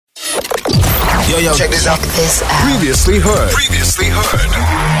Yo, check this out. Previously heard.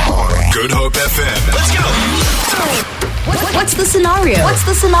 Good Hope FM. Let's go. What's the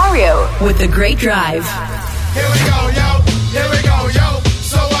scenario? With The Great Drive. Here we go, yo.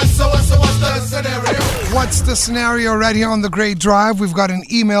 So what's the scenario? What's the scenario right here on The Great Drive? We've got an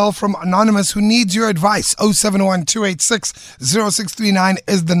email from Anonymous who needs your advice. 071-286-0639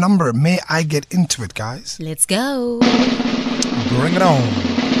 is the number. May I get into it, guys? Let's go. Bring it on.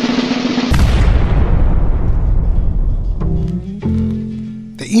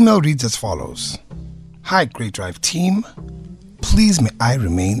 The email reads as follows. Hi, Great Drive team. Please may I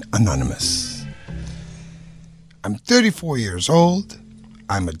remain anonymous. I'm 34 years old.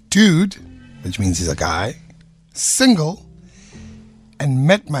 I'm a dude, which means he's a guy, single, and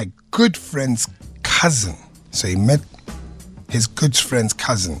met my good friend's cousin. So he met his good friend's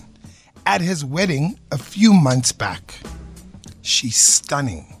cousin at his wedding a few months back. She's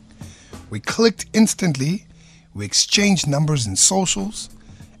stunning. We clicked instantly, we exchanged numbers in socials,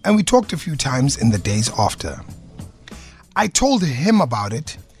 and we talked a few times in the days after. I told him about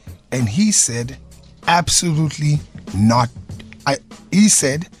it, and he said absolutely not. He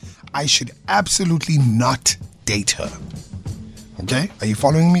said I should absolutely not date her. Okay? Are you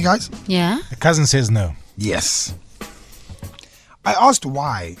following me, guys? Yeah? The cousin says no. Yes. I asked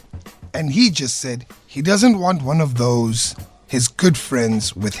why, and he just said he doesn't want one of those his good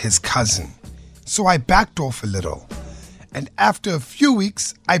friends with his cousin. So I backed off a little, and after a few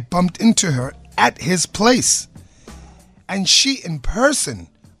weeks, I bumped into her at his place. And she in person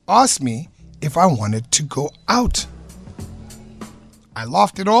asked me if I wanted to go out. I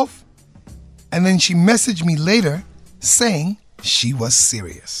laughed it off, and then she messaged me later saying she was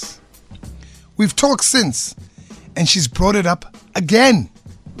serious. We've talked since, and she's brought it up again.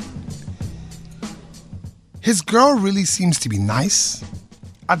 His girl really seems to be nice.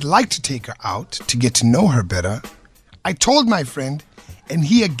 I'd like to take her out to get to know her better. I told my friend, and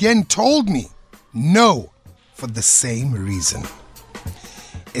he again told me no for the same reason.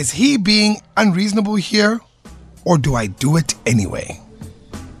 Is he being unreasonable here, or do I do it anyway?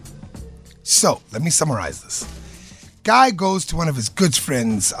 So, let me summarize this. Guy goes to one of his good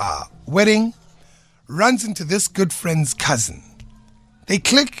friend's wedding, runs into this good friend's cousin. They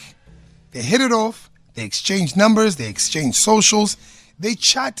click, they hit it off, they exchange numbers, they exchange socials, they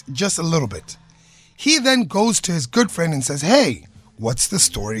chat just a little bit. He then goes to his good friend and says, hey, what's the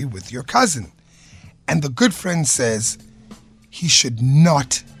story with your cousin? And the good friend says he should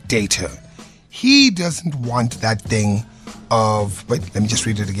not date her. He doesn't want that thing of... Wait, let me just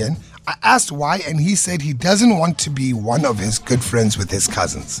read it again. I asked why, and he said he doesn't want to be one of his good friends with his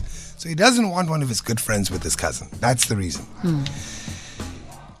cousins. So he doesn't want one of his good friends with his cousin. That's the reason.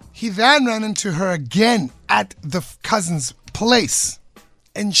 He then ran into her again at the cousin's place,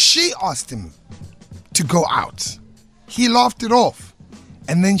 and she asked him to go out. He laughed it off,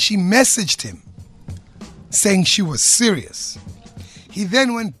 and then she messaged him saying she was serious. He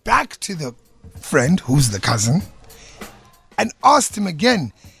then went back to the friend, who's the cousin, and asked him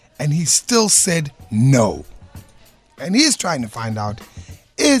again, and he still said no. And he's trying to find out,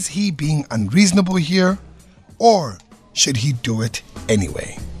 is he being unreasonable here, or should he do it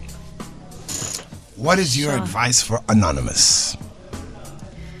anyway? What is your advice for Anonymous?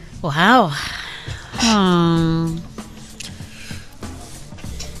 Wow.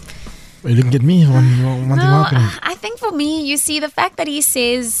 You didn't get me. I think for me, you see, the fact that he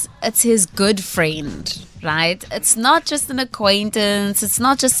says it's his good friend, right? It's not just an acquaintance. It's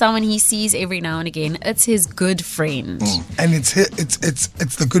not just someone he sees every now and again. It's his good friend. And it's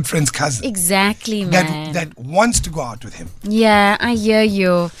the good friend's cousin. Exactly, man. That wants to go out with him. Yeah, I hear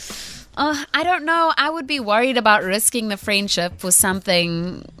you. I don't know. I would be worried about risking the friendship for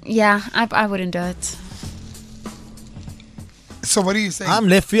something. Yeah, I wouldn't do it. So what are you saying? I'm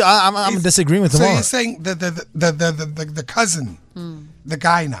left field. I'm disagreeing with him. So all. you're saying the cousin, the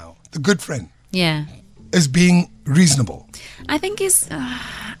guy now, the good friend, Yeah. is being reasonable. I think he's...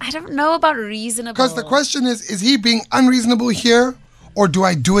 I don't know about reasonable. Because the question is he being unreasonable here, or do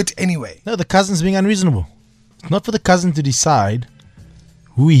I do it anyway? No, the cousin's being unreasonable. It's not for the cousin to decide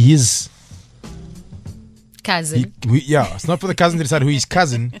who his cousin. It's not for the cousin to decide who his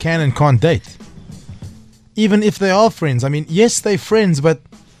cousin can and can't date. Even if they are friends. I mean, yes, they're friends, but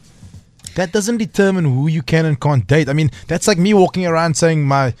that doesn't determine who you can and can't date. I mean, that's like me walking around saying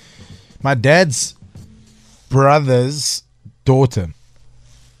my dad's brother's daughter.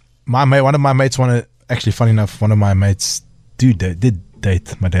 One of my mates actually, funny enough, one of my mates did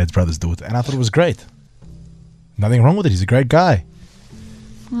date my dad's brother's daughter, and I thought it was great. Nothing wrong with it. He's a great guy.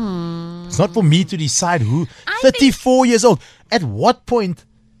 It's not for me to decide who. 34 years old. At what point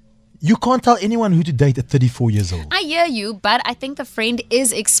You can't tell anyone who to date at 34 years old. I hear you, but I think the friend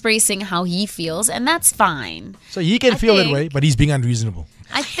is expressing how he feels, and that's fine. So he can I feel that think- way, but he's being unreasonable.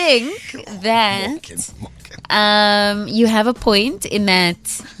 I think that Morgan. you have a point in that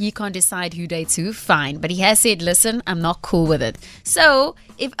he can't decide who dates who, fine. But he has said, listen, I'm not cool with it. So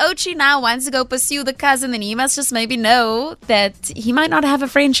if Ochi now wants to go pursue the cousin, then he must just maybe know that he might not have a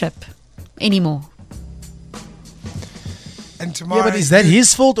friendship anymore. And tomorrow, Yeah, but is that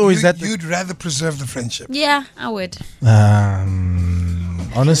his fault or is that the- you'd rather preserve the friendship? Yeah, I would.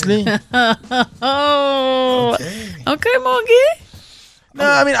 Honestly? Oh, Okay. okay, Morgie. No,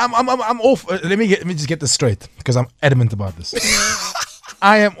 I mean I'm off. Let me just get this straight because I'm adamant about this.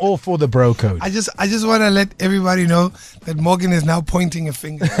 I am all for the bro code. I just want to let everybody know that Morgan is now pointing a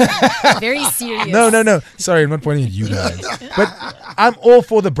finger. Very serious. No. Sorry, I'm not pointing at you guys. But I'm all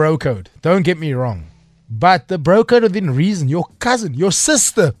for the bro code. Don't get me wrong. But the bro code within reason, your cousin, your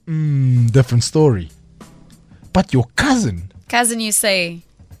sister, different story. But your cousin, Cousin, you say,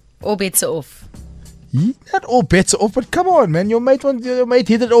 all bets are off. not all bets are off. But come on, man, your mate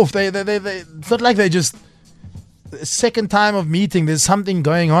hit it off. They it's not like they just second time of meeting. There's something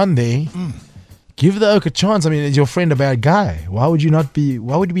going on there. Give the oak a chance. I mean, is your friend a bad guy? Why would you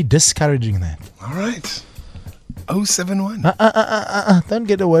be discouraging that? All right. 071. Don't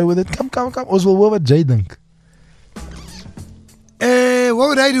get away with it. Come. Oswald, what would Jay think? What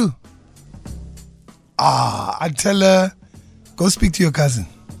would I do? I'd tell her, go speak to your cousin.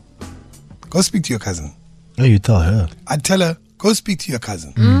 Go speak to your cousin. Oh, you tell her. I'd tell her, go speak to your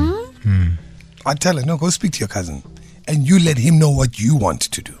cousin. I'd tell her, no, go speak to your cousin. And you let him know what you want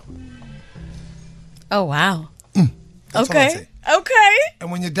to do. Oh, wow. That's all I'd say. Okay.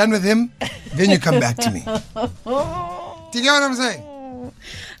 And when you're done with him, then you come back to me. Do you get what I'm saying?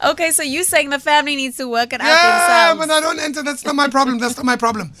 Okay, so you saying the family needs to work it out Yeah, themselves. but I don't enter. That's not my problem.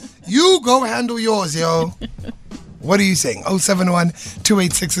 You go handle yours, yo. What are you saying?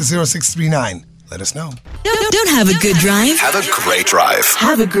 071-286-0639. Let us know. Don't have a good drive. Have a great drive.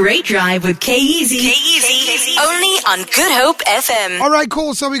 Have a great drive with K-Easy. K-Easy. Only on Good Hope FM. All right,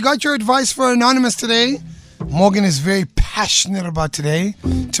 cool. So we got your advice for Anonymous today. Morgan is very passionate about today.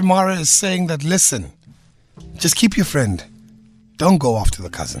 Tamara is saying that, listen, just keep your friend. Don't go after the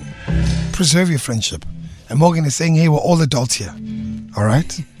cousin. Preserve your friendship. And Morgan is saying, hey, we're all adults here. All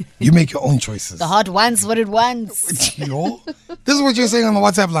right? You make your own choices. The heart wants what it wants. Yo, this is what you're saying on the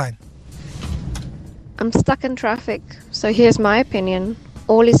WhatsApp line. I'm stuck in traffic, so here's my opinion.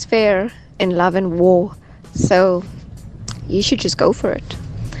 All is fair in love and war, so you should just go for it.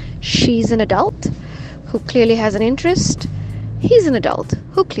 She's an adult who clearly has an interest. He's an adult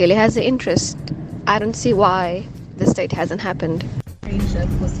who clearly has an interest. I don't see why this date hasn't happened.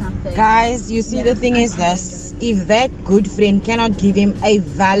 Guys, you see, the thing is this: if that good friend cannot give him a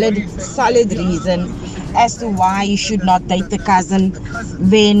valid, solid reason as to why he should not date the cousin,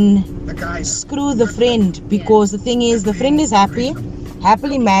 then screw the friend. Because the thing is, the friend is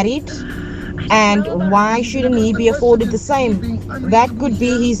happily married, and why shouldn't he be afforded the same? That could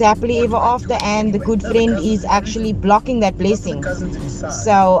be he's happily ever after, and the good friend is actually blocking that blessing.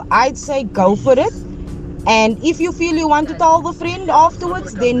 So I'd say go for it. And if you feel you want to tell the friend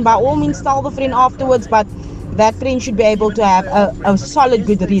afterwards, then by all means tell the friend afterwards. But that friend should be able to have a solid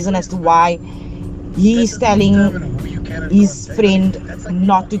good reason as to why he is telling his friend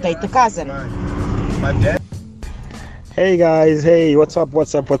not to date the cousin. Hey guys, hey, what's up?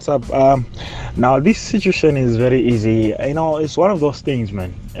 Now this situation is very easy. You know, it's one of those things,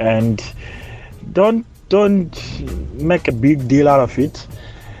 man. And don't make a big deal out of it.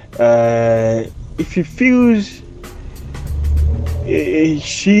 If he feels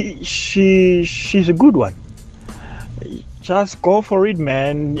she's a good one, just go for it,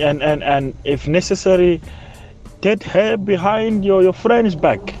 man. And if necessary, get her behind your friend's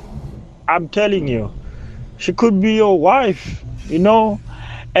back. I'm telling you, she could be your wife, you know.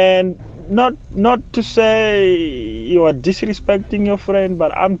 And not to say you are disrespecting your friend,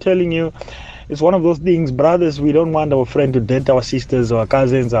 but I'm telling you, it's one of those things, brothers. We don't want our friend to date our sisters or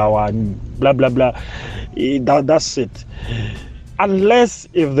cousins, our blah blah blah. That's it. Unless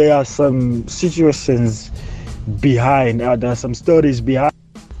if there are some situations behind, there are some stories behind.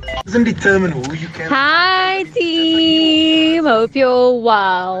 Doesn't determine who you can. Hi team, hope you're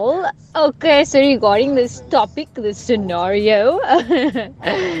well. Okay, so regarding this topic, this scenario,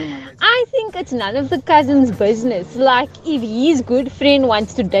 I think it's none of the cousin's business. Like, if his good friend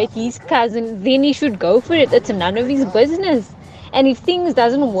wants to date his cousin, then he should go for it. It's none of his business. And if things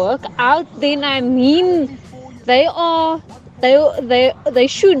doesn't work out, then I mean, they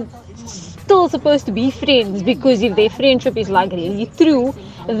should still supposed to be friends, because if their friendship is like really true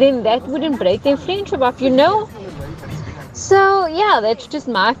then that wouldn't break their friendship up, you know? So, yeah, that's just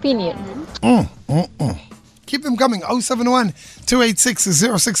my opinion. Keep them coming. 071 286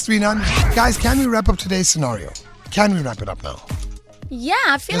 0639. Guys, can we wrap up today's scenario? Can we wrap it up now? Yeah,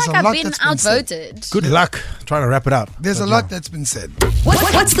 I feel There's like a I've lot been that's been said. outvoted. Good luck trying to wrap it up. There's a lot that's been said.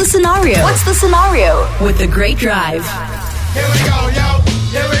 What's the scenario? What's the scenario with the Great Drive? Here we go, yo.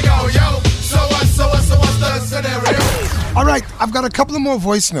 Here we go, yo. So what's the scenario? All right, I've got a couple of more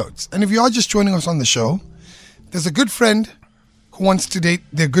voice notes. And if you are just joining us on the show, there's a good friend who wants to date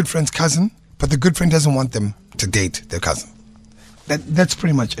their good friend's cousin, but the good friend doesn't want them to date their cousin. That's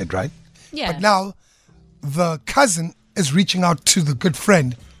pretty much it, right? Yeah. But now, the cousin is reaching out to the good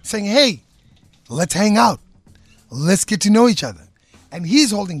friend saying, hey, let's hang out. Let's get to know each other. And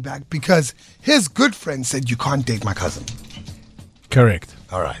he's holding back because his good friend said, you can't date my cousin. Correct.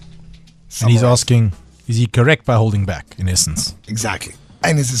 All right. And he's asking, is he correct by holding back, in essence? Exactly.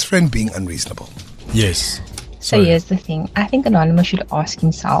 And is his friend being unreasonable? Yes. So here's the thing. I think Anonymous should ask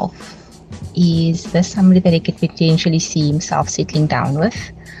himself, is this somebody that he could potentially see himself settling down with?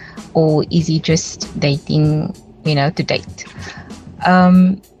 Or is he just dating, to date?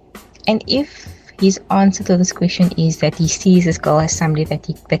 And if his answer to this question is that he sees this girl as somebody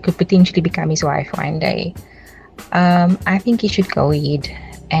that could potentially become his wife one day, I think he should go ahead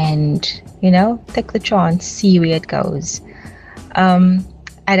and, take the chance, see where it goes.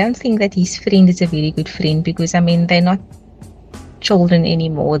 I don't think that his friend is a very good friend because, they're not children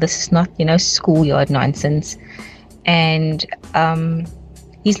anymore. This is not, schoolyard nonsense. And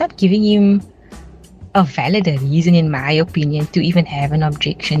he's not giving him a valid reason, in my opinion, to even have an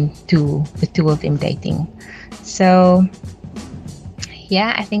objection to the two of them dating. So,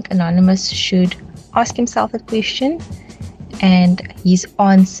 yeah, I think Anonymous should ask himself a question, and his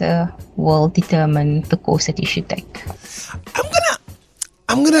answer will determine the course that he should take.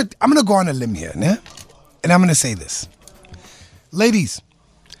 I'm gonna go on a limb here, né? And I'm gonna say this. Ladies,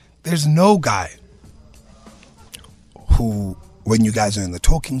 there's no guy who, when you guys are in the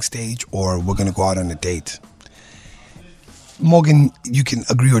talking stage or we're gonna go out on a date, Morgan, you can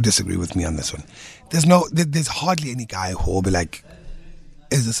agree or disagree with me on this one. There's hardly any guy who will be like,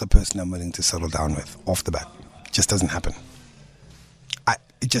 is this a person I'm willing to settle down with off the bat? It just doesn't happen.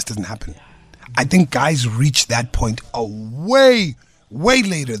 It just doesn't happen. I think guys reach that point way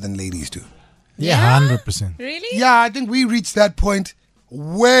later than ladies do. Yeah, 100%. Really? Yeah, I think we reach that point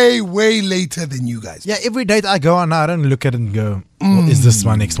way later than you guys. Yeah, every date I go on, I don't look at it and go, well, is this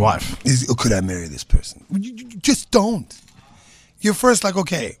my next wife? Could I marry this person? You just don't. You're first like,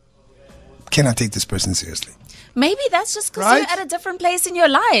 okay, can I take this person seriously? Maybe that's just because Right? you're at a different place in your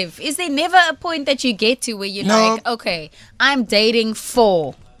life. Is there never a point that you get to where you're No. like, okay, I'm dating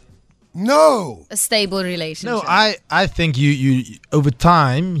for No. a stable relationship? No, I think you over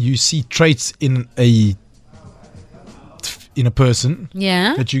time you see traits in a person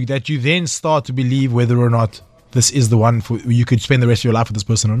Yeah. that you then start to believe whether or not this is the one for you could spend the rest of your life with this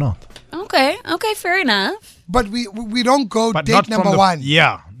person or not. Okay, fair enough. But we don't go But date not from number the- one.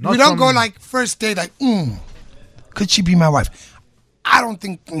 yeah, not We don't from- go like first date like, could she be my wife? I don't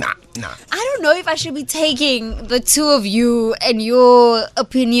think, nah. I don't know if I should be taking the two of you and your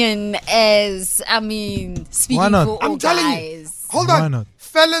opinion as, speaking Why not? for all I'm telling guys. you. Hold Why on. not?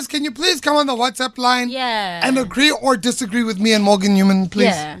 Fellas, can you please come on the WhatsApp line Yeah. and agree or disagree with me and Morgan Newman, please?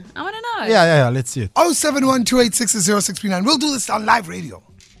 Yeah, I want to know. Yeah, let's see it. 071-286-0639. We'll do this on live radio.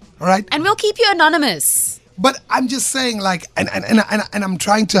 All right? And we'll keep you anonymous. But I'm just saying, like, and I'm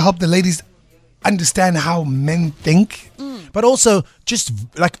trying to help the ladies understand how men think. But also, just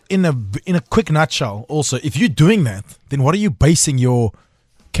like in a quick nutshell, also, if you're doing that, then what are you basing your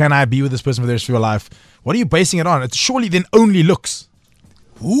can I be with this person for the rest of your life? What are you basing it on? It's surely then only looks.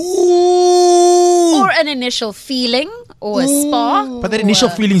 Ooh. Or an initial feeling or a spark. But that initial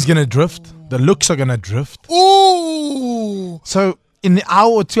feeling's gonna drift. The looks are gonna drift. Ooh. So in the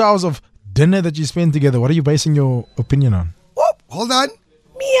hour or 2 hours of dinner that you spend together, what are you basing your opinion on? Whoop. Hold on.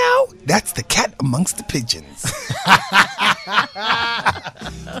 Meow. That's the cat amongst the pigeons.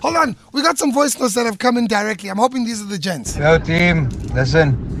 Hold on. We got some voice notes that have come in directly. I'm hoping these are the gents. Hello team,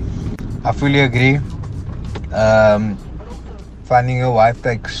 listen, I fully agree. Finding a wife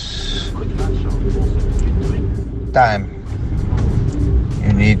takes time.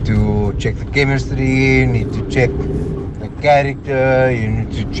 You need to check the chemistry, you need to check the character, you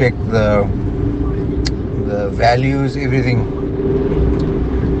need to check the values, everything.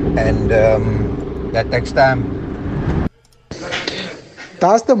 And that takes time.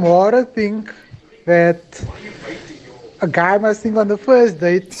 Does the moral think that a guy must think on the first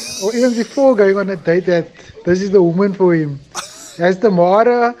date or even before going on a date that this is the woman for him? Has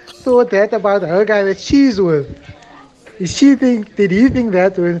Tamara thought that about her guy that she's with? Did he think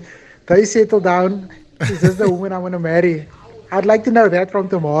that when they settle down, is this the woman I want to marry? I'd like to know that from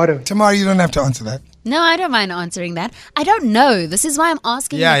Tamara. Tamara, you don't have to answer that. No, I don't mind answering that. I don't know. This is why I'm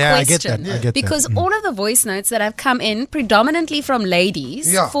asking the question. I get that. I get because that. all of the voice notes that have come in, predominantly from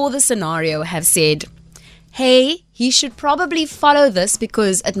ladies, for the scenario have said, hey, he should probably follow this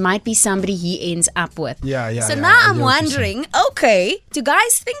because it might be somebody he ends up with. So now I'm wondering, okay, do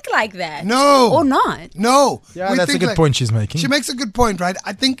guys think like that? No. Or not? No. Yeah, that's a good point she's making. She makes a good point, right?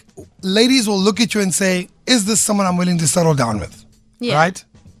 I think ladies will look at you and say, is this someone I'm willing to settle down with? Yeah. Right?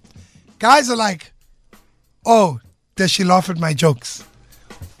 Guys are like, oh, does she laugh at my jokes?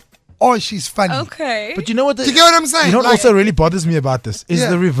 Or she's funny. Okay. But you know what? Do you get what I'm saying? You know what also really bothers me about this is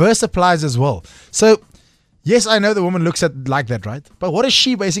the reverse applies as well. So, yes, I know the woman looks at like that, right? But what is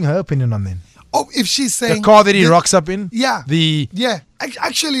she basing her opinion on then? Oh, if she's saying the car that he rocks up in? Yeah.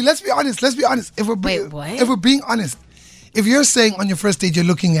 Actually, let's be honest. If we're being honest, if you're saying on your first date you're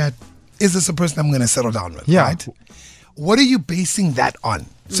looking at, is this a person I'm going to settle down with? Yeah. Right? What are you basing that on?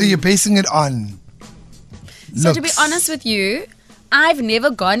 So you're basing it on looks. So to be honest with you, I've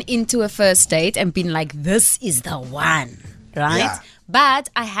never gone into a first date and been like, this is the one, right? Yeah. But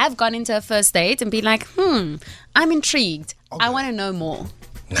I have gone into a first date and been like, I'm intrigued. I want to know more.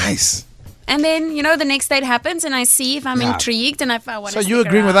 Nice. And then, the next date happens and I see if I'm intrigued and if I want to So you're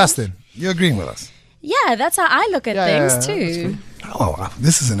agreeing with us then? You're agreeing with us? Yeah, that's how I look at things too. Oh, wow.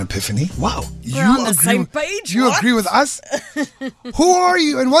 This is an epiphany. Wow. We're on the same page. You agree with us? Who are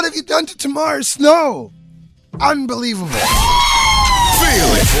you and what have you done to Tamara Snow? Unbelievable.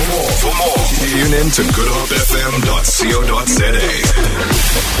 Feel it. For more, tune in to goodhopefm.co.za.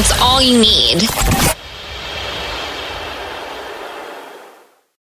 It's all you need.